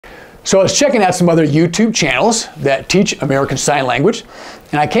So I was checking out some other YouTube channels that teach American Sign Language,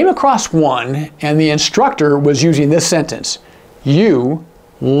 and I came across one, and the instructor was using this sentence: "You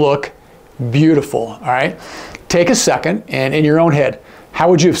look beautiful." All right? Take a second, and in your own head, how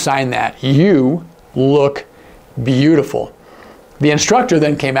would you have signed that? You look beautiful. The instructor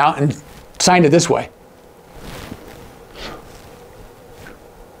then came out and signed it this way.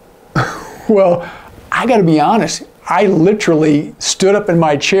 Well, I got to be honest. I literally stood up in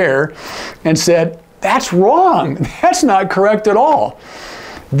my chair and said, "That's wrong. That's not correct at all."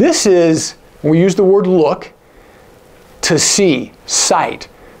 This is, when we use the word look, to see, sight.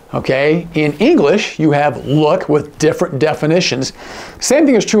 Okay? In English, you have look with different definitions. Same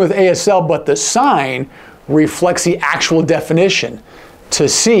thing is true with ASL, but the sign reflects the actual definition. To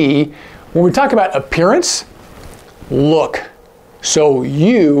see, when we talk about appearance, look. So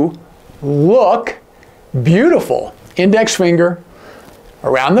you look beautiful. Index finger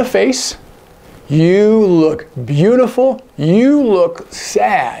around the face. You look beautiful. You look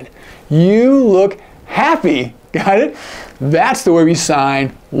sad. You look happy. Got it? That's the way we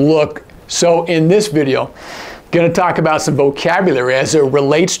sign look. So in this video, going to talk about some vocabulary as it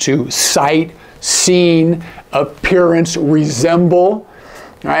relates to sight, seen, appearance, resemble. All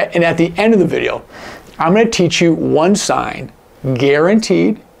right? And at the end of the video, I'm going to teach you one sign,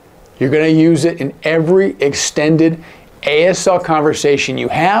 guaranteed. You're going to use it in every extended ASL conversation you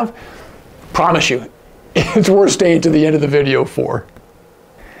have. Promise you, it's worth staying to the end of the video for.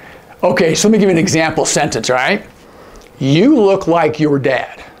 Okay, so let me give you an example sentence, all right? You look like your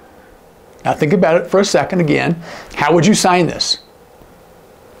dad. Now think about it for a second again. How would you sign this?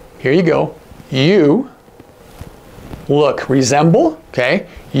 Here you go. You look, resemble, okay?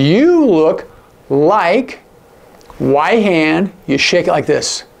 You look like, Y hand, you shake it like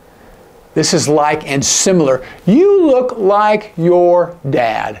this. This is like and similar. You look like your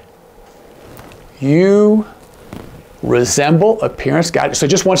dad. You resemble, appearance, got it. So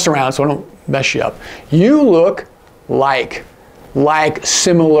just once around so I don't mess you up. You look like,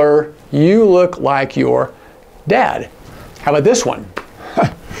 similar. You look like your dad. How about this one?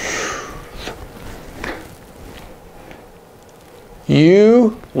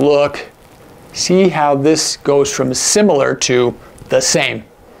 You look, see how this goes from similar to the same.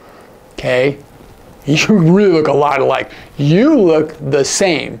 Okay? You really look a lot alike. You look the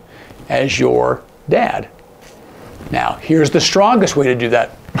same as your dad. Now, here's the strongest way to do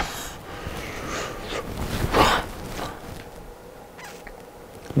that.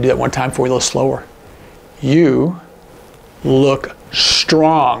 Do that one time for you, a little slower. You look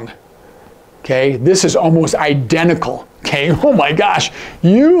strong. Okay? This is almost identical. Okay? Oh my gosh.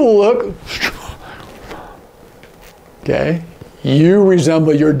 You look strong. Okay? You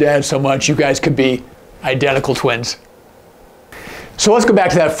resemble your dad so much, you guys could be identical twins. So let's go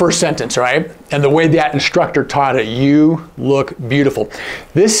back to that first sentence, all right? And the way that instructor taught it, you look beautiful.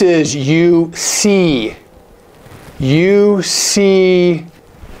 This is you see. You see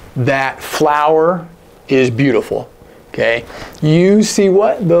that flower is beautiful, okay? You see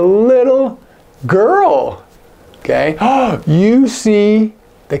what? The little girl, okay? Oh, you see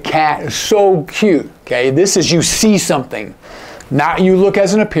the cat is so cute, okay? This is you see something. Not you look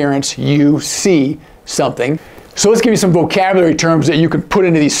as an appearance, you see something. So let's give you some vocabulary terms that you can put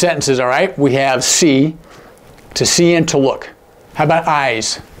into these sentences, all right? We have see, to see and to look. How about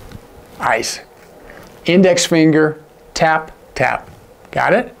eyes? Eyes. Index finger, tap, tap.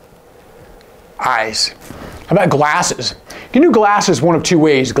 Got it? Eyes. How about glasses? You can do glasses one of two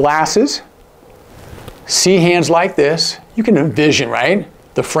ways. Glasses, see hands like this. You can envision, right?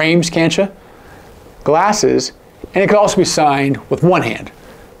 The frames, can't you? Glasses. And it could also be signed with one hand.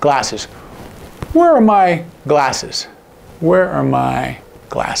 Glasses. Where are my glasses? Where are my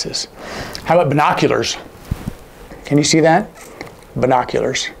glasses? How about binoculars? Can you see that?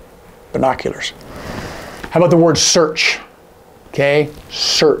 Binoculars. Binoculars. How about the word search? Okay,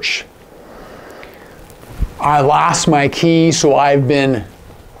 search. I lost my key, so I've been,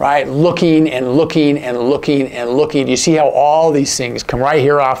 right, looking and looking and looking and looking. You see how all these things come right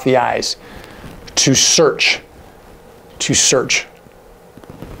here off the eyes? To search. To search.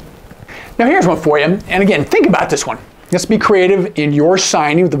 Now here's one for you, and again, think about this one. Let's be creative in your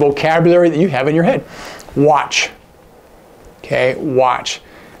signing with the vocabulary that you have in your head. Watch. Okay, watch.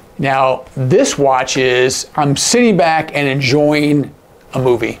 Now this watch is, I'm sitting back and enjoying a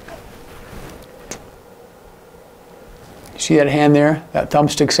movie. You see that hand there? That thumb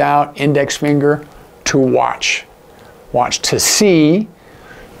sticks out, index finger, to watch. Watch, to see,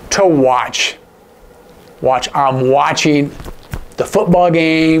 to watch. Watch, I'm watching the football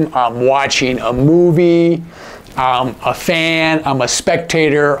game, I'm watching a movie, I'm a fan, I'm a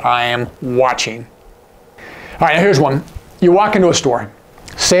spectator, I am watching. All right, now here's one. You walk into a store.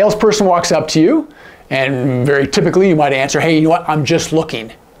 Salesperson walks up to you, and very typically you might answer, hey, you know what, I'm just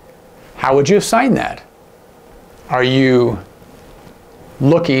looking. How would you assign that? Are you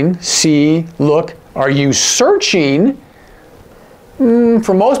looking, see, look? Are you searching?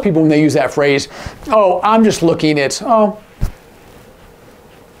 For most people, when they use that phrase, oh, I'm just looking, it's, oh.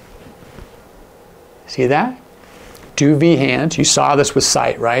 See that? Do V hands. You saw this with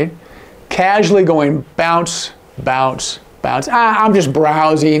sight, right? Casually going bounce, bounce, bounce. I'm just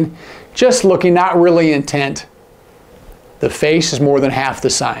browsing, just looking, not really intent. The face is more than half the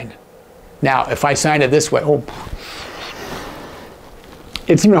sign. Now, if I sign it this way, oh,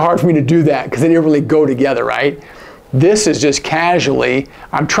 it's even hard for me to do that because they didn't really go together, right? This is just casually.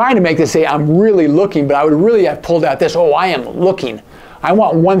 I'm trying to make this say I'm really looking, but I would really have pulled out this, oh, I am looking. I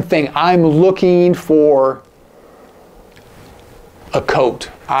want one thing. I'm looking for a coat.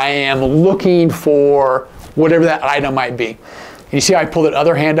 I am looking for whatever that item might be. And you see how I pull that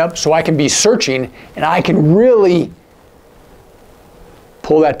other hand up? So I can be searching and I can really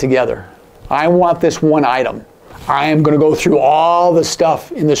pull that together. I want this one item. I am going to go through all the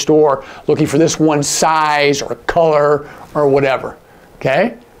stuff in the store looking for this one size or color or whatever.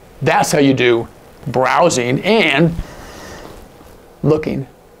 Okay? That's how you do browsing and looking.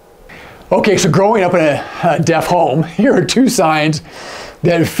 Okay, so growing up in a deaf home, here are two signs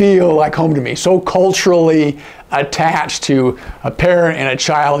that feel like home to me. So culturally attached to a parent and a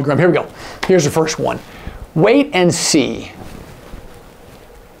child. Here we go. Here's the first one. Wait and see.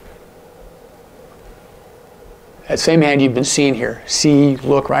 That same hand you've been seeing here. See,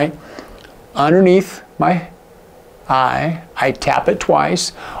 look, right? Underneath my eye, I tap it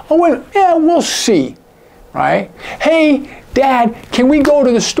twice. Oh, wait, yeah, we'll see, right? Hey, Dad, can we go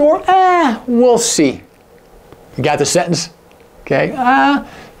to the store? We'll see. You got the sentence? Okay.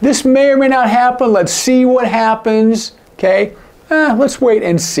 This may or may not happen. Let's see what happens. Okay. Let's wait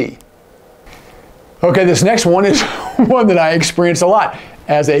and see. Okay, this next one is one that I experienced a lot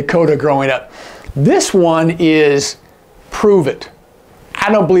as a coda growing up. This one is prove it.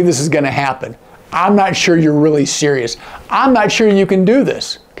 I don't believe this is going to happen. I'm not sure you're really serious. I'm not sure you can do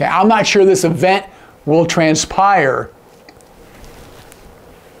this. Okay, I'm not sure this event will transpire.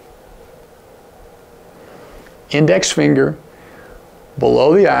 Index finger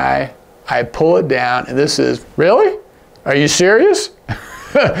below the eye, I pull it down, and this is, really? Are you serious?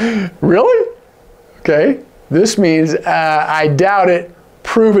 Really? Okay, this means I doubt it,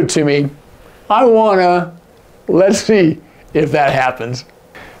 prove it to me. I wanna, let's see if that happens.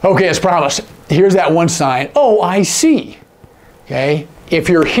 Okay, as promised, here's that one sign. Oh, I see. Okay, if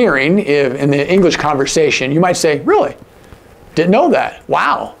you're hearing, in the English conversation, you might say, really? Didn't know that.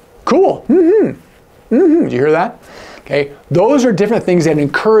 Wow, cool. Do you hear that? Okay, those are different things that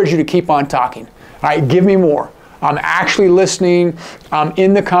encourage you to keep on talking. All right, give me more. I'm actually listening. I'm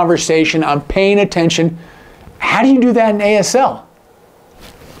in the conversation. I'm paying attention. How do you do that in ASL?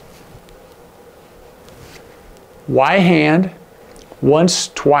 Y hand, once,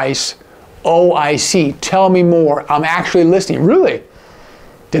 twice. Oh, I see. Tell me more. I'm actually listening. Really?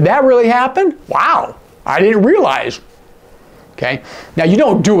 Did that really happen? Wow, I didn't realize. Okay, now you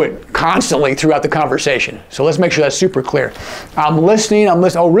don't do it constantly throughout the conversation, so let's make sure that's super clear. I'm listening,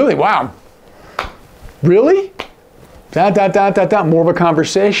 oh really, wow. Really? More of a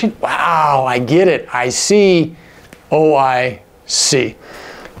conversation? Wow, I get it, I see, oh I see.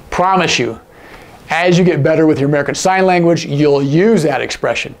 Promise you, as you get better with your American Sign Language, you'll use that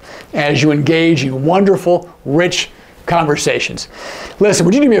expression as you engage in wonderful, rich conversations. Listen,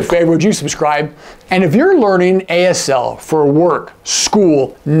 would you do me a favor? Would you subscribe? And if you're learning ASL for work,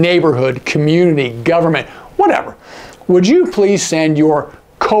 school, neighborhood, community, government, whatever, would you please send your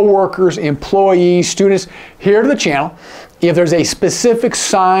coworkers, employees, students here to the channel if there's a specific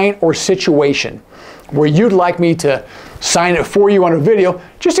sign or situation where you'd like me to sign it for you on a video,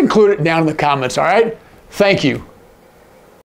 just include it down in the comments, all right? Thank you.